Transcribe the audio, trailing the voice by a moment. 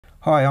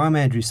Hi, I'm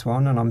Andrew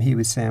Swan and I'm here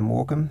with Sam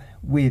Walkham.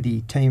 We're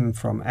the team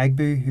from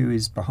AGBU who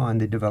is behind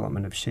the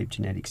development of sheep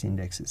genetics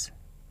indexes.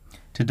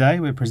 Today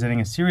we're presenting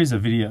a series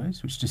of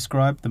videos which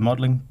describe the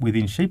modelling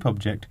within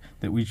SheepObject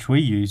which we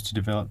use to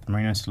develop the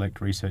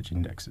MERINOSELECT research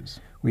indexes.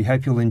 We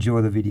hope you'll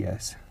enjoy the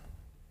videos.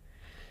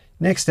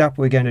 Next up,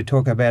 we're going to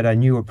talk about our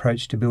new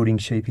approach to building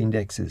sheep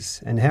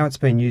indexes and how it's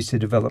been used to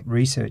develop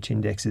research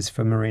indexes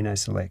for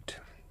MERINOSELECT.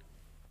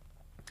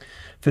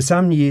 For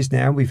some years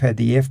now, we've had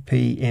the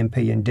FP,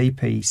 MP and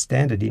DP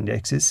standard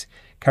indexes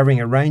covering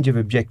a range of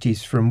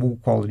objectives from wool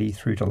quality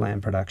through to lamb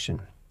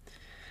production.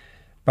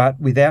 But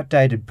with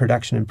outdated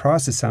production and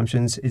price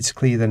assumptions, it's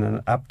clear that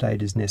an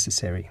update is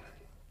necessary.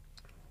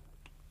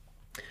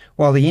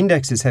 While the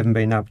indexes haven't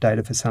been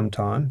updated for some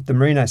time, the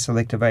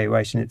MERINOSELECT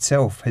evaluation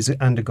itself has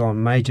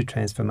undergone major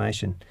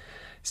transformation,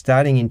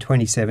 starting in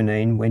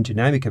 2017 when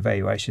genomic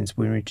evaluations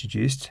were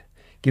introduced,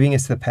 giving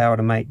us the power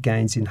to make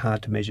gains in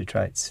hard-to-measure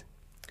traits.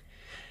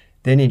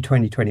 Then in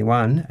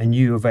 2021, a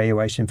new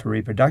evaluation for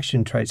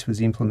reproduction traits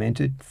was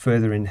implemented,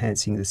 further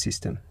enhancing the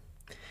system.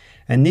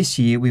 And this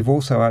year, we've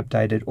also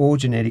updated all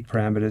genetic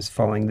parameters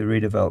following the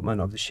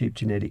redevelopment of the sheep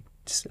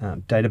genetics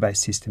database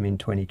system in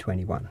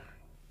 2021.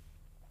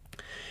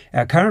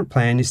 Our current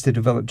plan is to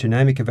develop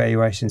genomic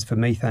evaluations for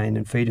methane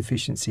and feed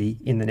efficiency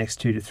in the next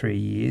 2 to 3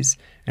 years,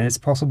 and it's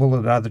possible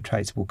that other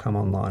traits will come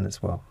online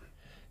as well.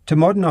 To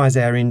modernise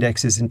our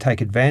indexes and take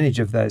advantage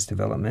of those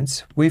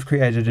developments, we've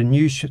created a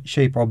new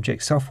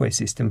SheepObject software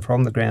system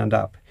from the ground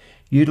up,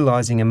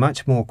 utilising a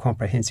much more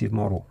comprehensive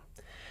model.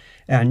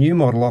 Our new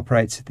model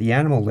operates at the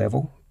animal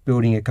level,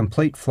 building a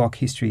complete flock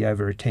history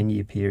over a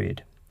 10-year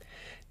period.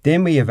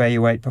 Then we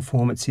evaluate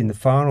performance in the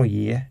final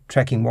year,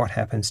 tracking what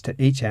happens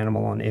to each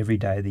animal on every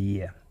day of the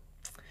year.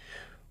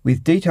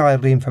 With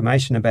detailed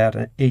information about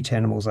each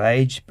animal's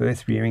age,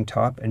 birth rearing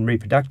type and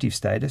reproductive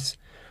status,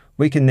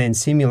 we can then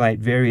simulate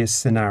various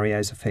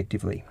scenarios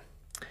effectively.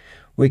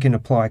 We can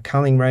apply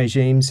culling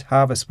regimes,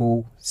 harvest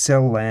wool,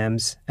 sell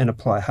lambs, and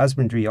apply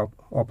husbandry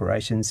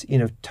operations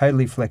in a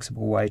totally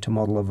flexible way to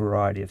model a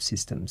variety of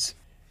systems.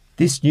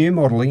 This new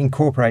model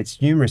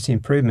incorporates numerous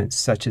improvements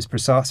such as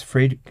precise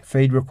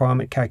feed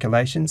requirement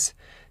calculations,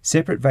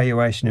 separate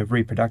valuation of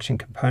reproduction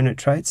component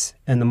traits,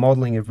 and the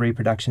modelling of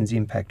reproduction's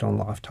impact on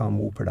lifetime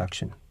wool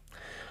production.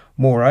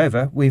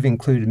 Moreover, we've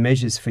included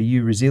measures for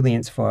ewe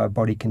resilience via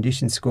body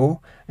condition score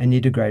and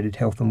integrated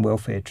health and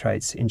welfare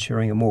traits,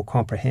 ensuring a more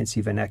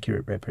comprehensive and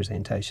accurate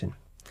representation.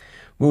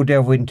 We'll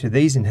delve into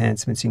these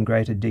enhancements in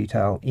greater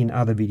detail in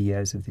other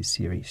videos of this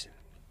series.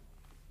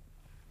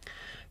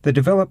 The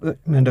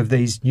development of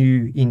these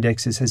new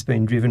indexes has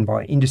been driven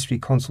by industry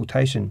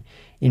consultation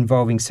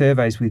involving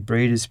surveys with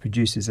breeders,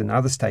 producers and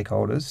other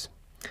stakeholders,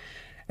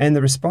 and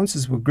the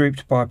responses were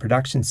grouped by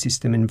production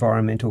system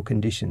environmental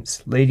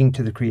conditions, leading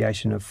to the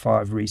creation of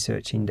 5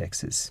 research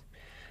indexes.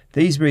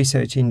 These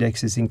research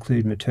indexes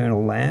include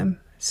maternal lamb,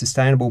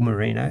 sustainable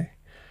merino,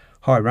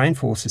 high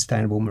rainfall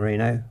sustainable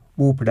merino,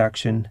 wool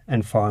production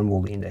and fine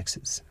wool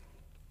indexes.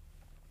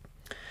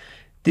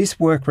 This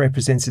work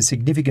represents a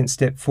significant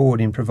step forward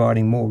in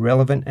providing more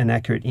relevant and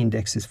accurate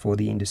indexes for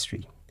the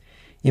industry.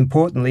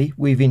 Importantly,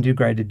 we've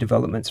integrated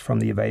developments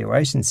from the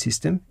evaluation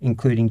system,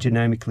 including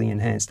genomically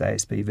enhanced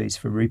ASBVs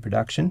for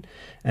reproduction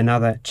and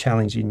other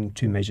challenging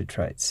to measure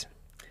traits.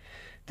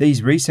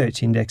 These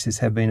research indexes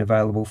have been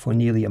available for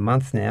nearly a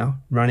month now,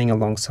 running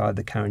alongside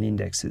the current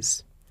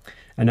indexes.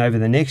 And over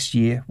the next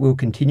year, we'll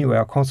continue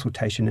our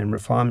consultation and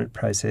refinement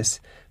process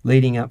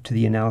leading up to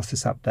the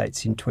analysis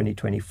updates in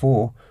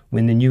 2024,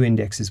 when the new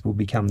indexes will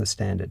become the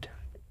standard.